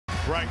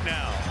right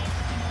now.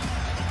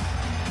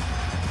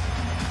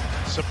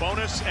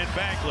 Sabonis and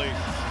Bagley,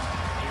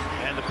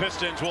 and the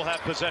Pistons will have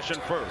possession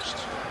first.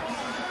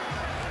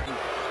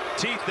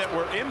 Teeth that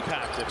were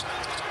impacted.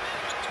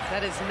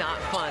 That is not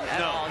fun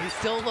at all. He's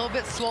still a little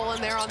bit swollen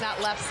there on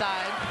that left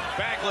side.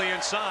 Bagley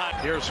inside.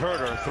 Here's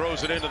Herter,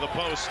 throws it into the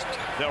post.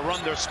 They'll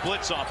run their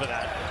splits off of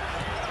that.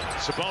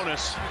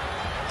 Sabonis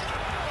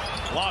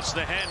lost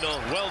the handle,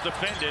 well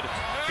defended,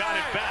 got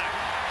it back.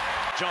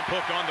 Jump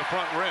hook on the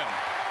front rim.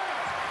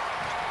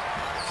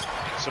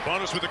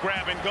 Sabonis with the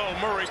grab and go.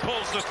 Murray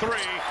pulls the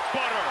three.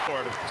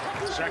 Butter.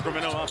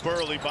 Sacramento up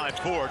early by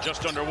 4,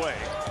 just underway.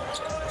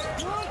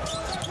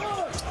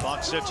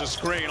 Fox sets a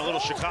screen, a little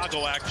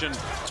Chicago action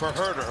for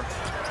Herter.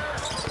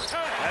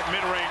 That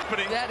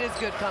mid-range. That is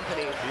good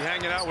company. He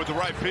hanging out with the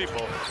right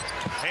people.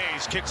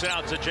 Hayes kicks it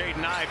out to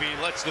Jaden Ivey,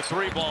 lets the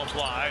 3-ball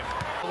fly.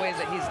 The ways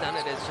that he's done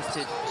it is just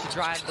to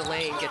drive the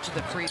lane, get to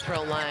the free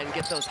throw line,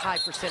 get those high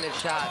percentage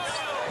shots.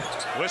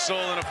 Whistle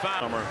and a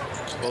foul.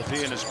 Both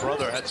he and his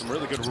brother had some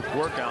really good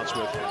workouts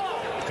with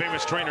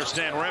famous trainer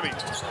Stan Remy.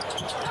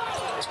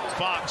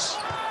 Fox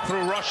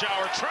through rush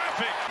hour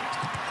traffic.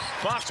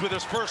 Fox with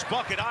his first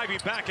bucket. Ivey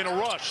back in a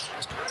rush.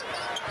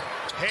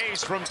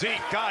 Hayes from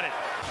deep, got it.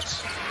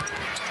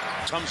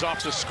 Comes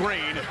off the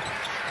screen.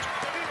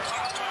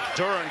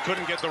 Duran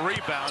couldn't get the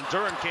rebound.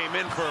 Duran came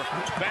in for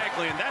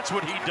Bagley, and that's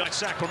what he does.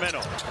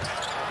 Sacramento.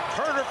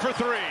 Herter for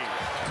 3.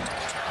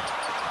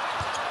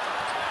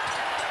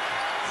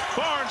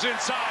 Barnes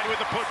inside with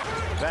the put.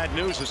 Bad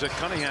news is that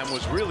Cunningham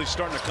was really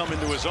starting to come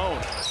into his own.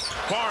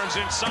 Barnes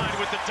inside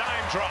with the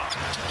dime drop.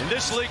 In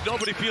this league,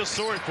 nobody feels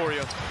sorry for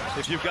you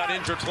if you've got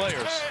injured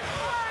players.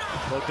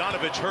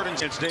 Bogdanovich hurting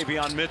against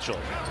Davion Mitchell.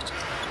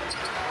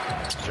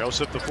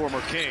 Joseph, the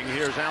former King.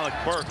 Here's Alec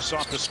Burks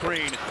off the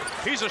screen.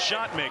 He's a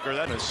shot maker.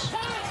 That is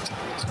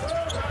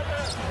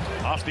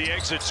off the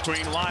exit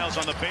screen. Lyles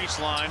on the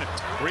baseline.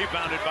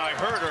 Rebounded by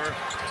Herter.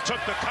 Took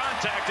the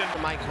contact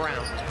and Mike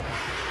Brown.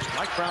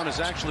 Mike Brown has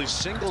actually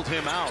singled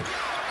him out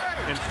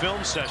in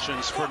film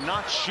sessions for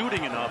not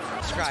shooting enough.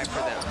 Strive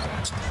for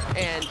them.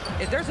 And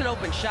if there's an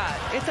open shot,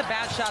 it's a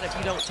bad shot if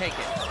you don't take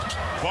it.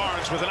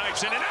 Barnes with an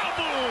ice and an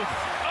elbow.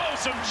 Oh,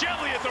 some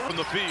jelly at from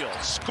the field.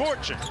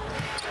 Scorching.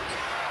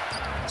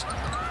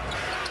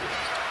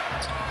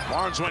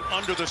 Barnes went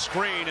under the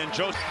screen and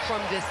Joseph from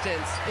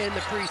distance in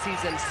the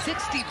preseason,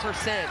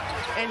 60%,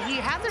 and he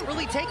hasn't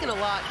really taken a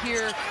lot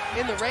here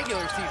in the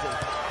regular season.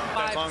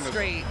 5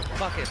 straight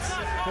buckets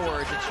for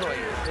Detroit.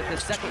 With the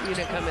second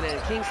unit coming in,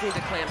 Kings need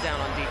to clamp down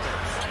on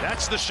defense.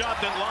 That's the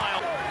shot that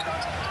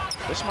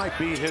Lyle. This might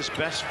be his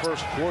best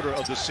first quarter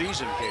of the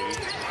season,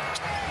 Katie.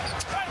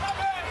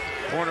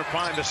 Corner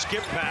find a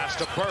skip pass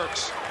to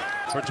Burks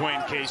for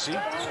Dwayne Casey.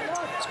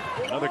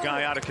 Another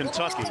guy out of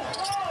Kentucky.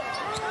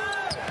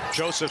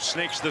 Joseph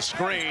sneaks the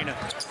screen.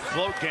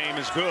 Float game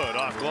is good.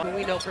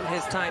 We know from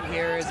his time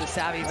here as a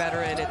savvy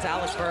veteran, it's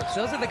Alec Burks.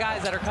 Those are the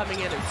guys that are coming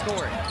in and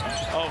scoring.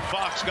 Oh,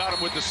 Fox got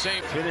him with the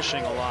same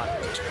finishing a lot.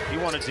 He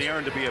wanted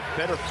De'Aaron to be a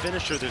better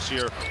finisher this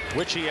year,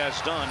 which he has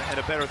done, and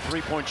a better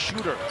three-point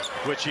shooter,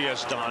 which he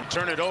has done.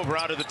 Turn it over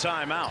out of the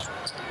timeout.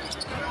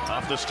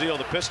 Off the steal,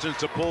 the Pistons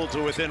to pull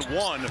to within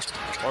 1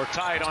 or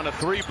tied on a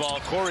 3-ball.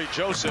 Corey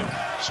Joseph,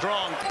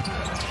 strong.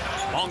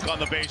 Monk on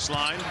the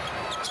baseline.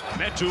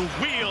 Metu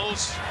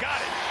wheels, got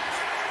it.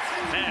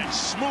 And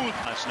smooth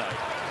last night.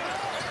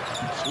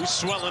 So he's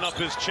swelling up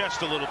his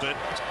chest a little bit.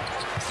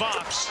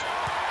 Fox.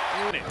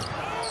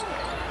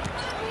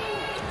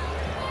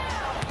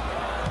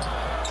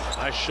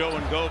 Nice show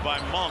and go by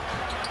Monk.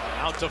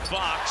 Out to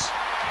Fox.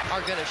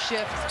 Are going to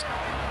shift.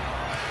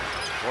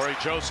 Corey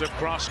Joseph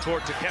cross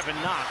court to Kevin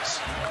Knox.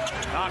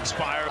 Knox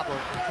fire.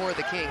 For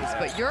the Kings,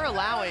 but you're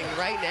allowing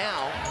right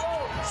now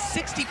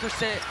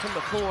 60% from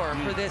the floor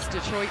for this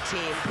Detroit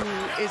team,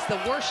 who is the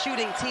worst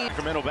shooting team.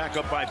 Sacramento back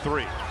up by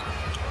 3.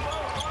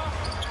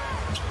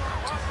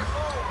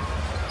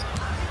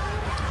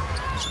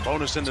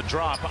 Bonus in the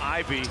drop.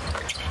 Ivey.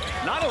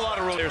 Not a lot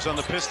of players on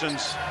the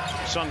Pistons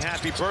sung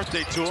happy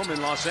birthday to him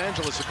in Los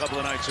Angeles a couple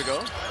of nights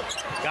ago.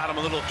 Got him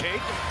a little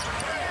cake.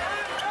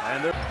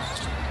 And they're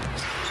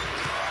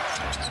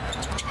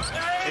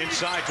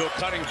inside to a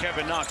cutting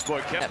Kevin Knox.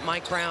 Boy, that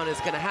Mike Brown is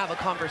going to have a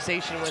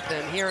conversation with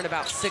him here in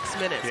about 6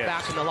 minutes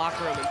back in the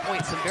locker room and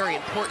point some very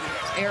important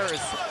errors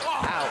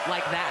out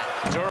like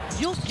that.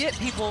 You'll get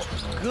people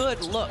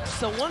good looks.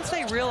 So once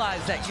they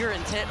realize that you're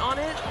intent on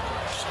it,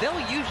 they'll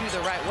use you the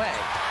right way.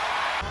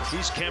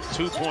 He's Kemp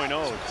 2.0.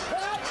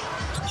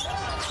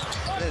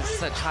 This is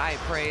such high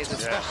praise,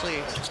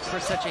 especially for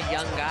such a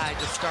young guy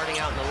just starting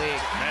out in the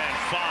league. Man,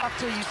 Fox.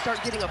 Until you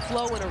start getting a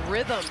flow and a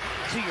rhythm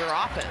to your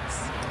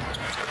offense.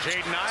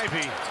 Jaden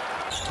Ivey.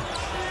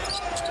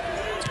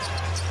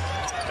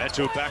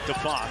 Metu back to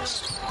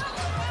Fox.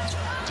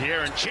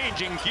 De'Aaron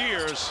changing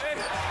gears.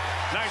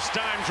 Nice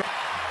time drop.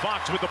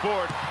 Fox with the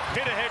board.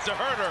 Hit ahead to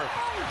Herter.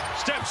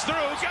 Steps through.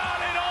 Got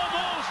it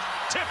almost.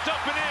 Tipped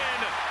up and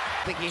in.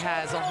 I think he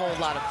has a whole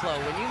lot of flow.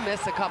 When you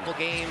miss a couple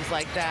games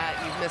like that,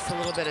 you've missed a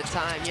little bit of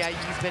time. Yeah,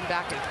 he's been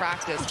back in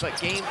practice, but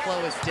game flow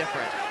is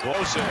different.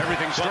 Wilson,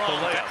 everything's but the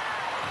layup.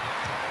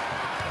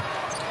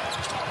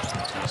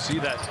 See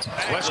that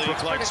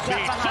Westbrook-like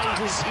speed.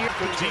 Fox.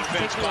 Good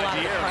defense by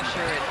De'Aaron.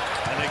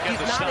 And they get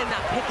the He's stop. not in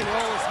that pick and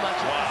roll as much.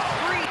 Wow.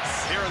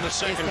 Here in the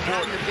second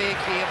quarter. Have your big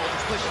be able to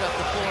push it up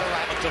the floor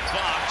right to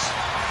Fox.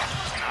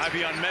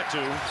 Ivy on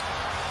Metu.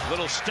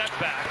 Little step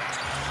back.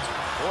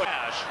 Boy,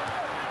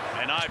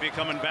 and Ivy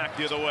coming back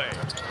the other way.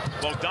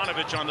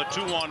 Bogdanovic on the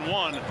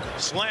 2-on-1.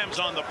 Slams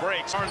on the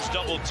brakes. Barnes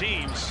double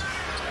teams.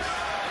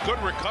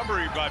 Good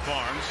recovery by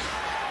Barnes.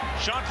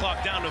 Shot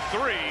clock down to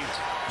 3.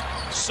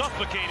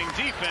 Suffocating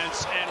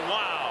defense, and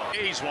wow,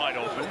 he's wide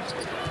open.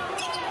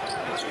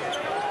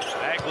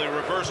 Bagley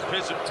reverse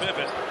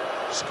pivot,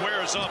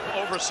 squares up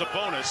over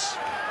Sabonis,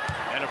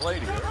 and a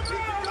lady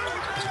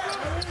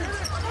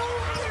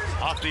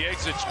off the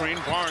exit screen.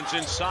 Barnes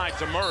inside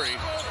to Murray,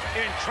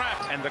 in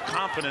trap, and the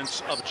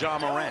confidence of Ja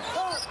Morant.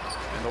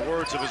 In the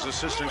words of his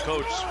assistant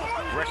coach,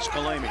 Rex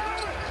Kalamian.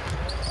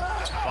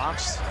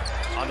 Fox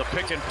on the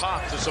pick and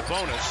pop to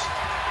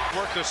Sabonis.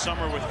 Worked this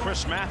summer with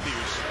Chris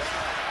Matthews,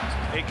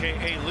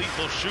 a.k.a.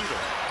 lethal shooter.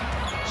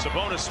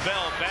 Sabonis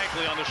fell.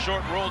 Bagley on the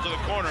short roll to the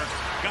corner,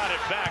 got it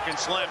back and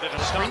slammed it.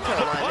 Free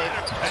throw line.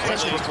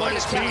 Essentially 22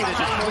 to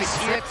Detroit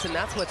 6, and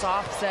that's what's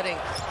offsetting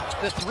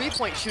the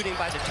three-point shooting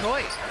by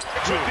Detroit.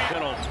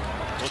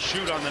 Will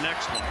shoot on the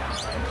next one.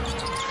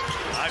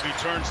 Ivy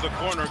turns the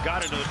corner,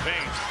 got into the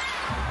paint.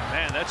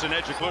 Man, that's an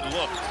edge of good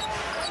look.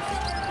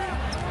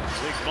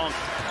 Big Monk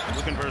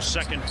looking for a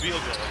second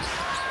field goal.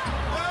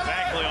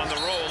 Bagley on the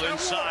roll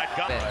inside.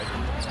 Got it.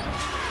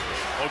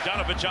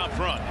 Bogdanovic out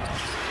front.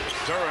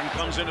 Duran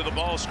comes into the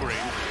ball screen.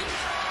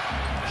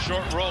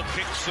 Short roll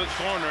kicks to the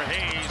corner.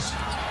 Hayes.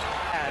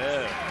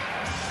 Yeah.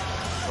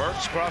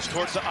 Burks cross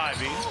towards the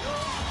Ivy.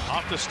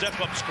 Off the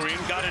step-up screen.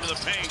 Got into the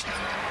paint.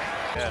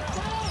 Yeah.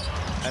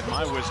 Had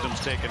my wisdoms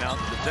taken out.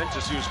 The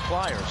dentist used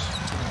pliers.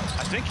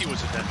 I think he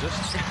was a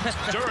dentist.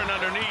 Duran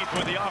underneath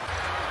with the off.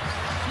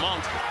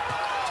 Monk.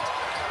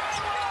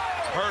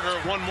 Herder,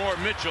 one more.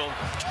 Mitchell.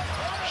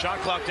 Shot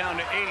clock down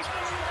to 8.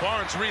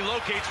 Barnes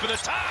relocates for the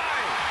tie.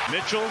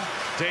 Mitchell,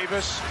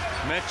 Davis,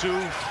 Metu,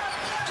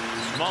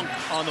 Monk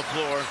on the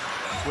floor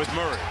with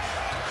Murray.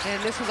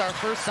 And this was our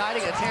first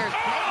sighting of Terrence.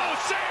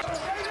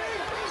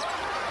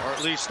 Or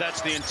at least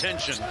that's the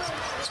intention.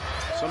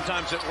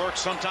 Sometimes it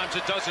works, sometimes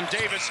it doesn't.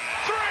 Davis,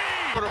 3!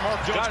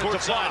 Mark Jones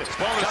courtside.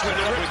 Bonus with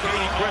it with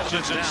Katie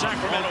Christians in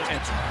Sacramento.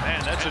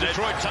 Man, that's a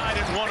Detroit tied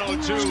at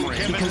 102.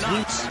 Kevin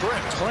Knox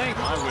playing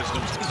my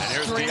wisdom. And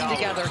here's Diallo.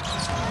 Together.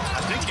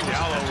 I think he was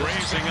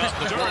raising up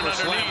the Duran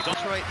underneath.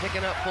 Detroit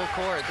picking up full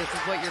court. This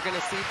is what you're going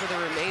to see for the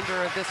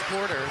remainder of this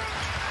quarter.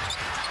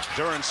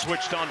 Duran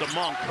switched on to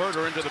Monk.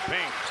 Herder into the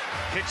paint.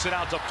 Kicks it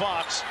out to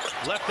Fox.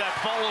 Left that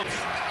follow.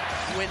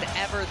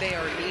 Whenever they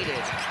are needed.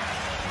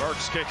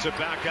 Burks kicks it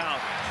back out.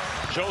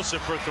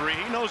 Joseph for 3.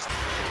 He knows.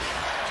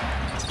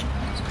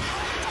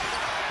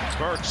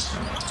 Burks.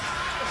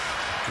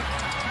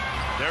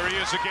 There he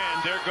is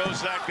again. There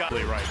goes that guy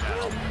right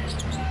now.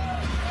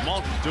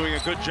 Monk doing a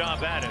good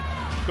job at it.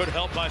 Good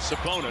help by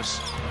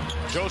Sabonis.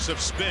 Joseph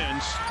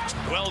spins.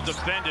 Well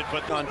defended,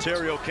 but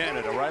Ontario,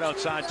 Canada, right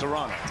outside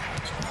Toronto.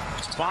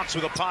 Fox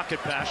with a pocket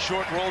pass.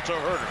 Short roll to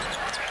Herder.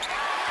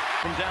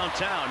 From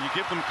downtown, you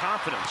give them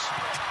confidence.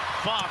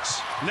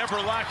 Fox, never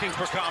lacking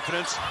for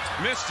confidence.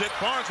 Missed it.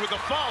 Barnes with the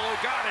follow.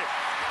 Got it.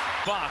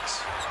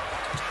 Fox.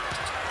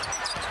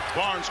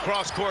 Barnes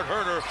cross-court.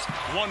 Herder.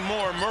 One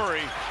more.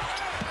 Murray.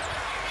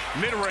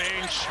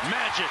 Mid-range.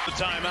 Magic. The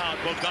timeout.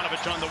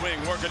 Bogdanovic on the wing.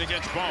 Working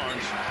against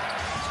Barnes.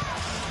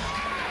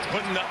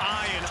 Putting the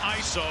eye in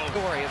ISO.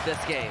 Story of this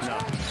game. No.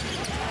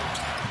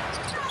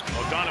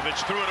 Bogdanovic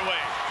threw it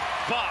away.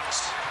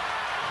 Fox.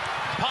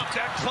 Popped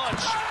that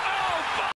clutch.